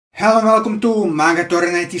Hello and welcome to Manga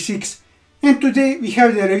 96, and today we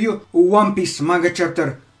have the review of One Piece manga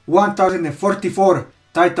chapter 1044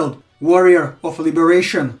 titled Warrior of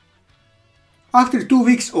Liberation. After 2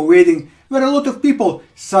 weeks of waiting, where a lot of people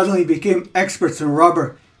suddenly became experts on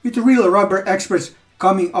rubber, with real rubber experts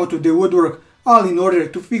coming out of the woodwork, all in order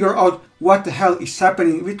to figure out what the hell is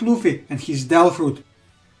happening with Luffy and his Fruit.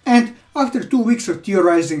 And after 2 weeks of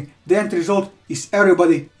theorizing, the end result is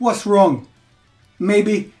everybody was wrong.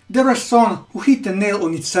 Maybe there was someone who hit the nail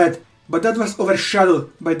on its head, but that was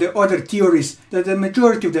overshadowed by the other theories that the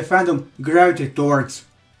majority of the fandom gravitated towards,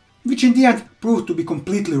 which in the end proved to be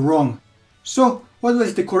completely wrong. So what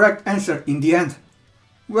was the correct answer in the end?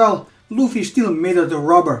 Well, Luffy is still made out of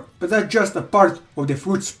rubber, but that's just a part of the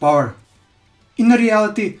fruit's power. In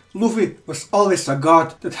reality, Luffy was always a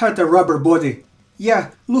god that had a rubber body.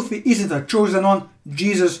 Yeah, Luffy isn't a chosen one,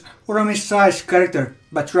 Jesus or a messiah's character,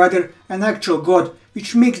 but rather an actual god,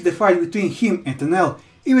 which makes the fight between him and Enel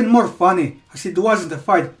even more funny, as it wasn't a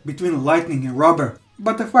fight between lightning and rubber,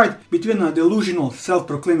 but a fight between a delusional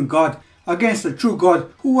self-proclaimed god against a true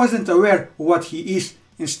god who wasn't aware of what he is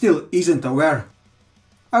and still isn't aware.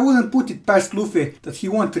 I wouldn't put it past Luffy that he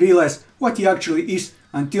won't realize what he actually is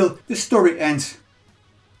until the story ends.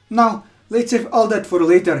 Now, let's save all that for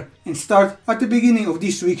later and start at the beginning of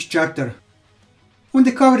this week's chapter. On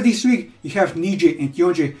the cover this week, you have Niji and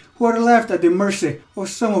Yonji, who are left at the mercy of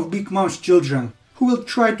some of Big Mom's children, who will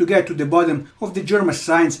try to get to the bottom of the German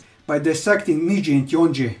science by dissecting Niji and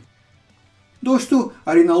Yonji. Those two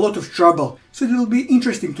are in a lot of trouble, so it will be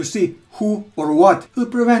interesting to see who or what will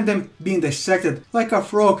prevent them being dissected like a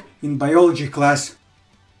frog in biology class.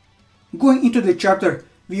 Going into the chapter,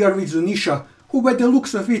 we are with Zunisha, who by the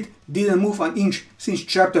looks of it didn't move an inch since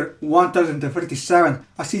chapter 1037,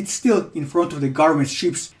 as it's still in front of the government's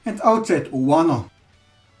ships and outside of Wano.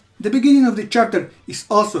 The beginning of the chapter is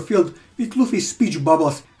also filled with Luffy's speech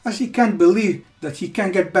bubbles, as he can't believe that he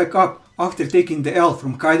can get back up after taking the L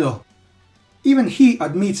from Kaido. Even he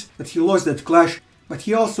admits that he lost that clash, but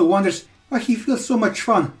he also wonders why he feels so much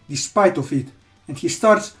fun despite of it, and he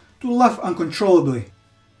starts to laugh uncontrollably.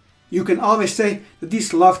 You can always say that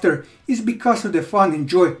this laughter is because of the fun and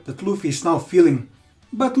joy that Luffy is now feeling.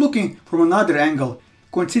 But looking from another angle,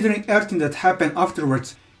 considering everything that happened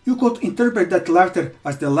afterwards, you could interpret that laughter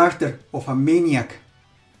as the laughter of a maniac.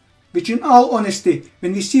 Which in all honesty,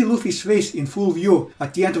 when we see Luffy's face in full view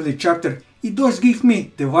at the end of the chapter, it does give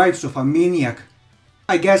me the vibes of a maniac.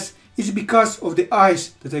 I guess it's because of the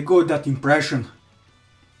eyes that I got that impression.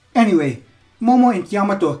 Anyway, Momo and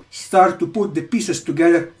Yamato start to put the pieces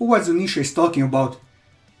together of what Zunisha is talking about.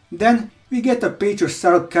 Then we get a page of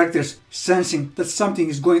several characters sensing that something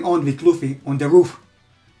is going on with Luffy on the roof.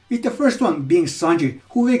 With the first one being Sanji,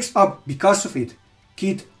 who wakes up because of it.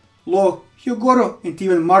 Kid, Law, Hyogoro and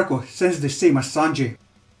even Marco sense the same as Sanji.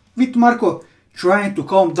 With Marco trying to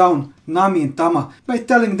calm down Nami and Tama by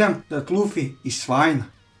telling them that Luffy is fine.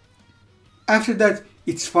 After that,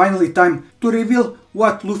 it's finally time to reveal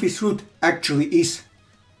what Luffy's fruit actually is.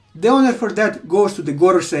 The honor for that goes to the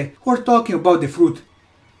Gorosei, who are talking about the fruit.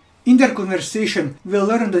 In their conversation, we'll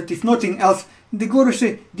learn that if nothing else, the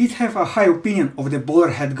Gorosei did have a high opinion of the bowler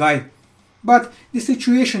head guy. But the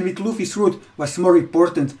situation with Luffy's fruit was more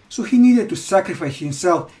important, so he needed to sacrifice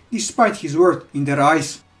himself despite his worth in their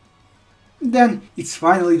eyes. Then it's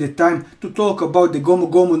finally the time to talk about the Gomu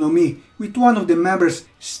Gomu no Mi, with one of the members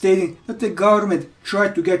stating that the government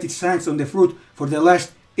tried to get its hands on the fruit for the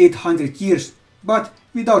last 800 years, but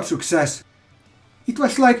without success. It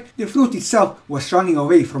was like the fruit itself was running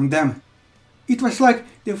away from them. It was like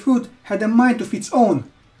the fruit had a mind of its own,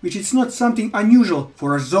 which is not something unusual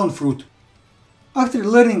for a zone fruit. After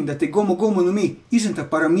learning that the Gomu Gomu no Mi isn't a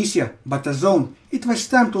paramecia but a zone, it was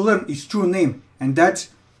time to learn its true name, and that's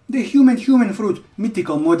the human fruit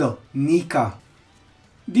mythical model, Nika.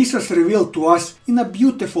 This was revealed to us in a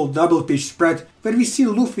beautiful double-page spread where we see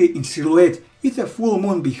Luffy in silhouette with a full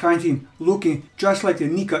moon behind him looking just like the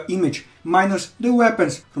Nika image minus the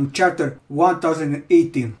weapons from chapter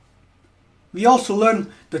 1018. We also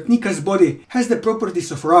learn that Nika's body has the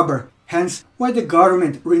properties of rubber, hence why the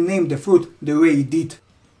government renamed the fruit the way it did.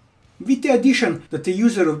 With the addition that the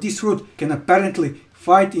user of this fruit can apparently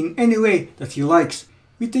fight in any way that he likes,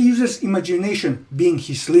 with the user's imagination being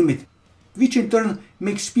his limit, which in turn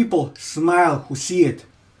makes people smile who see it.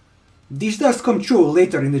 This does come true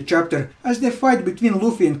later in the chapter, as the fight between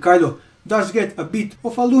Luffy and Kaido does get a bit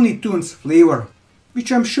of a Looney Tunes flavor,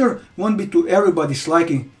 which I'm sure won't be to everybody's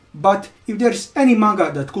liking, but if there's any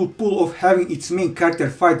manga that could pull off having its main character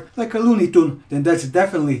fight like a Looney Tune, then that's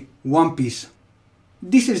definitely One Piece.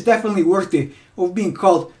 This is definitely worthy of being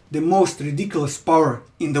called the most ridiculous power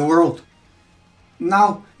in the world.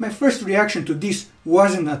 Now, my first reaction to this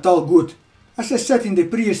wasn't at all good. As I said in the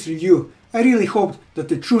previous review, I really hoped that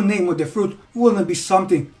the true name of the fruit wouldn't be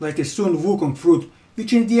something like the Sun Wukong fruit,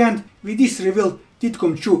 which in the end, with this reveal, did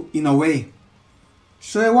come true in a way.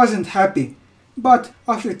 So I wasn't happy, but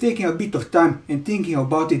after taking a bit of time and thinking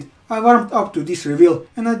about it, I warmed up to this reveal,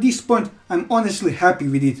 and at this point I'm honestly happy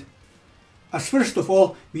with it. As first of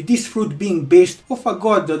all, with this fruit being based off a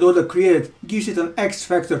god that Oda created gives it an X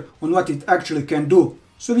factor on what it actually can do,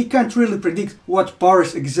 so we can't really predict what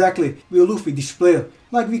powers exactly will Luffy display,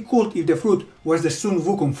 like we could if the fruit was the Sun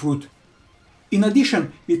Wukong fruit. In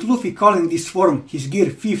addition, with Luffy calling this form his Gear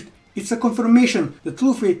 5th, it's a confirmation that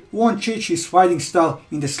Luffy won't change his fighting style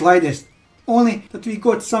in the slightest, only that we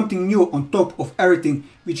got something new on top of everything,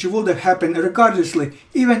 which would have happened regardlessly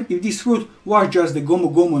even if this fruit was just the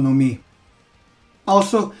Gomu Gomu no Mi.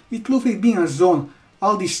 Also, with Luffy being a zone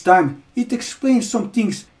all this time, it explains some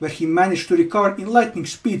things where he managed to recover in lightning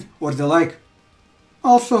speed or the like.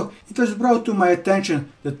 Also, it was brought to my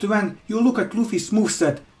attention that when you look at Luffy's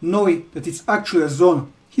moveset, knowing that it's actually a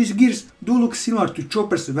zone, his gears do look similar to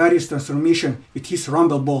Chopper's various transformation with his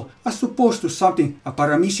Rumble Ball, as opposed to something a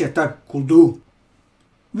Paramecia type could do.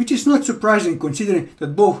 Which is not surprising considering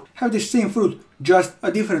that both have the same fruit, just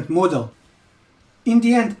a different model. In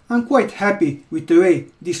the end, I'm quite happy with the way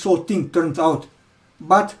this whole thing turned out.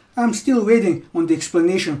 But I'm still waiting on the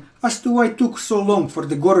explanation as to why it took so long for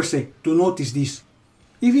the Gorosei to notice this.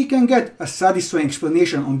 If we can get a satisfying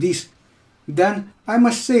explanation on this, then I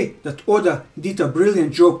must say that Oda did a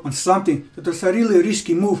brilliant job on something that was a really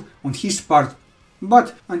risky move on his part,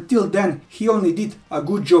 but until then he only did a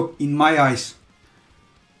good job in my eyes.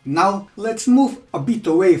 Now let's move a bit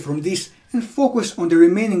away from this and focus on the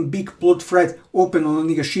remaining big plot thread open on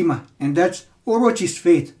Onigashima, and that's Orochi's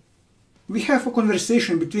fate. We have a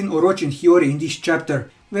conversation between Orochi and Hiyori in this chapter,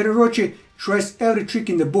 where Orochi tries every trick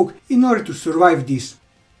in the book in order to survive this.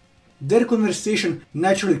 Their conversation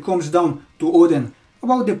naturally comes down to Oden,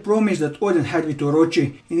 about the promise that Oden had with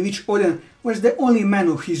Orochi, in which Oden was the only man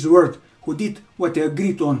of his word who did what they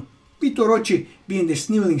agreed on, with Orochi being the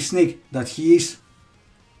sniveling snake that he is.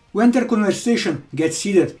 When their conversation gets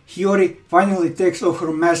heated, Hiyori finally takes off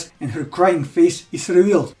her mask and her crying face is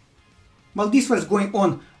revealed. While this was going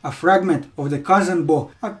on, a fragment of the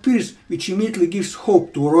Kanzenbo appears, which immediately gives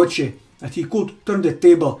hope to Orochi that he could turn the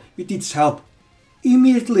table with its help,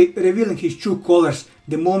 immediately revealing his true colors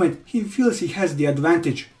the moment he feels he has the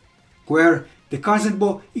advantage, where the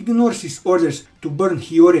Kanzenbo ignores his orders to burn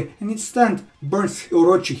Hiyori and instead burns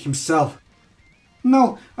Orochi himself.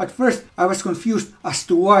 Now, at first I was confused as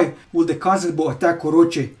to why would the Kanzenbo attack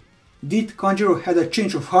Orochi. Did Kanjuro had a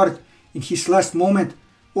change of heart in his last moment,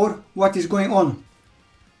 or what is going on?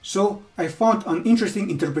 So I found an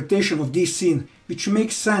interesting interpretation of this scene, which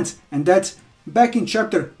makes sense, and that's back in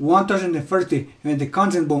chapter 1030, when the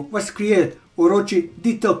Kanzenbo was created, Orochi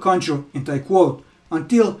did tell Kanjuro, and I quote,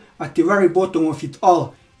 "Until at the very bottom of it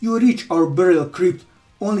all, you reach our burial crypt,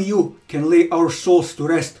 only you can lay our souls to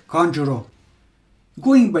rest, Kanjuro."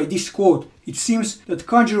 Going by this quote, it seems that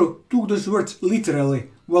Kanjuro took those words literally,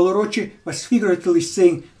 while Orochi was figuratively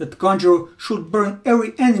saying that Kanjuro should burn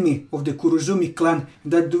every enemy of the Kurozumi clan,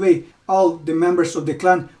 and that way all the members of the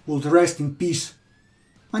clan would rest in peace.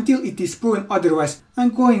 Until it is proven otherwise,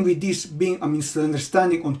 I'm going with this being a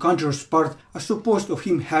misunderstanding on Kanjuro's part as opposed to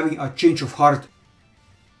him having a change of heart.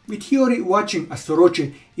 With Hiyori watching as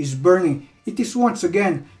Orochi is burning, it is once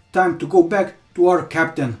again time to go back to our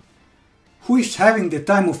captain, who is having the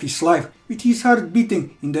time of his life with his heart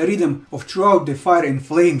beating in the rhythm of throughout the fire and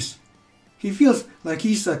flames. He feels like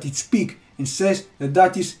he's at its peak and says that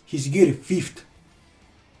that is his Gear 5th.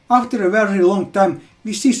 After a very long time,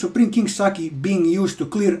 we see Supreme King Saki being used to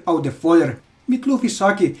clear out the fodder, with Luffy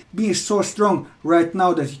Saki being so strong right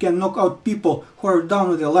now that he can knock out people who are down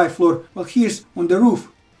on the life floor while he is on the roof.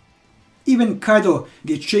 Even Kaido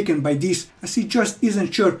gets shaken by this, as he just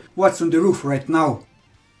isn't sure what's on the roof right now.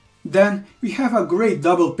 Then we have a great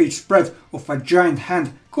double page spread of a giant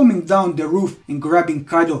hand coming down the roof and grabbing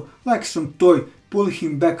Kaido like some toy, pulling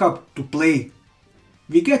him back up to play.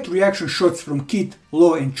 We get reaction shots from Kid,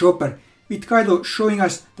 Law and Chopper, with Kaido showing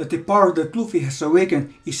us that the power that Luffy has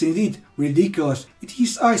awakened is indeed ridiculous, with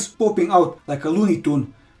his eyes popping out like a Looney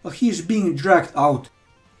Tune while he is being dragged out.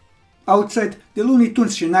 Outside, the Looney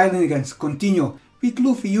Tunes shenanigans continue, with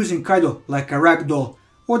Luffy using Kaido like a ragdoll.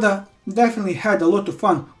 Oda definitely had a lot of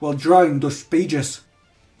fun while drawing those pages.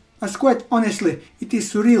 As quite honestly, it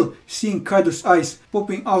is surreal seeing Kaido's eyes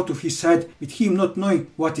popping out of his head with him not knowing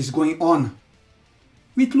what is going on.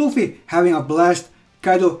 With Luffy having a blast,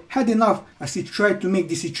 Kaido had enough as he tried to make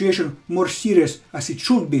the situation more serious as it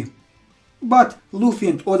should be. But Luffy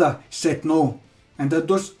and Oda said no, and that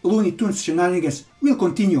those Looney Tunes shenanigans will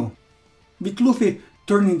continue. With Luffy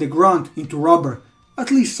turning the ground into rubber, at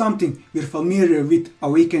least something we're familiar with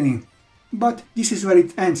awakening. But this is where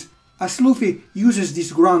it ends, as Luffy uses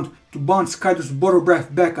this ground to bounce Kaido's borrow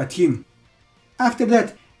breath back at him. After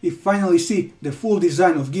that, we finally see the full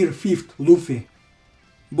design of Gear 5th Luffy.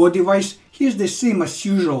 Body-wise, he is the same as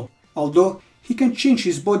usual, although he can change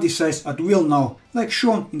his body size at will now, like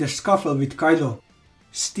shown in the scuffle with Kaido.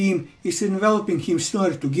 Steam is enveloping him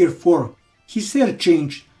similar to Gear 4. His hair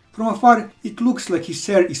changed. From afar it looks like his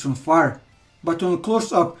hair is on fire, but on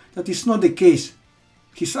close-up that is not the case.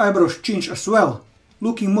 His eyebrows change as well,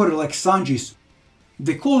 looking more like Sanji's.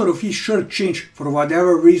 The color of his shirt changed for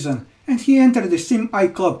whatever reason, and he entered the same eye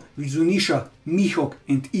club with Zunisha, Mihawk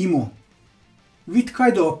and Imo. With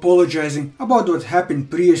Kaido apologizing about what happened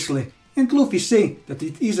previously, and Luffy saying that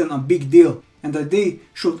it isn't a big deal and that they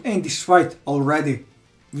should end this fight already,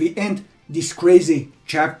 we end this crazy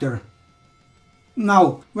chapter.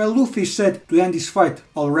 Now, while Luffy said to end this fight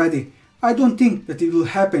already, I don't think that it will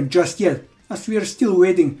happen just yet, as we are still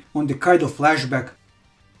waiting on the Kaido flashback.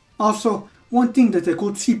 Also, one thing that I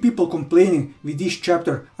could see people complaining with this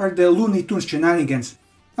chapter are the Looney Tunes shenanigans.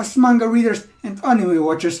 As manga readers and anime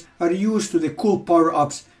watchers are used to the cool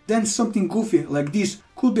power-ups, then something goofy like this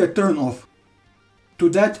could be a turn-off. To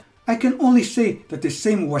that, I can only say that the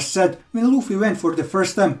same was said when Luffy went for the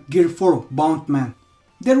first time Gear 4 Bound Man.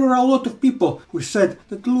 There were a lot of people who said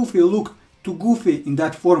that Luffy looked too goofy in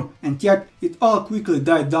that form, and yet it all quickly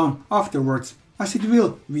died down afterwards, as it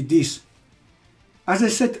will with this. As I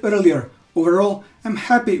said earlier, overall I'm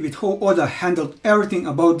happy with how Oda handled everything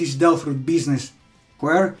about this Delphoid business,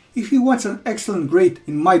 where if he wants an excellent grade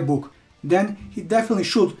in my book, then he definitely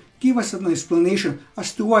should give us an explanation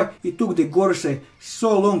as to why it took the Gorosei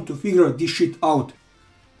so long to figure this shit out.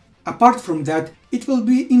 Apart from that, it will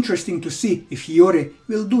be interesting to see if Hiyori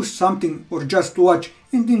will do something or just watch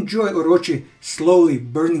and enjoy Orochi slowly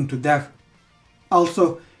burning to death.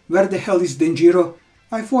 Also, where the hell is Denjiro?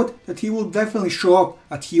 I thought that he would definitely show up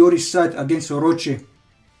at Hiyori's side against Orochi.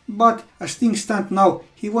 But as things stand now,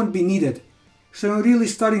 he won't be needed. So I'm really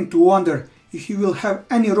starting to wonder if he will have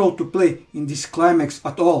any role to play in this climax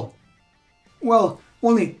at all. Well,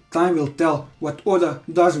 only time will tell what Oda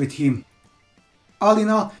does with him. All in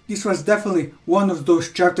all, this was definitely one of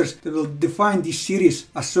those chapters that will define this series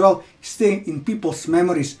as well, staying in people's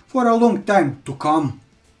memories for a long time to come.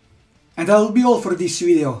 And that will be all for this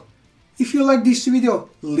video. If you like this video,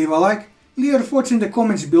 leave a like, leave your thoughts in the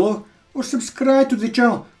comments below, or subscribe to the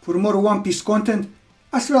channel for more One Piece content,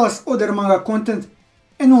 as well as other manga content,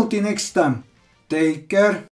 and until next time, take care.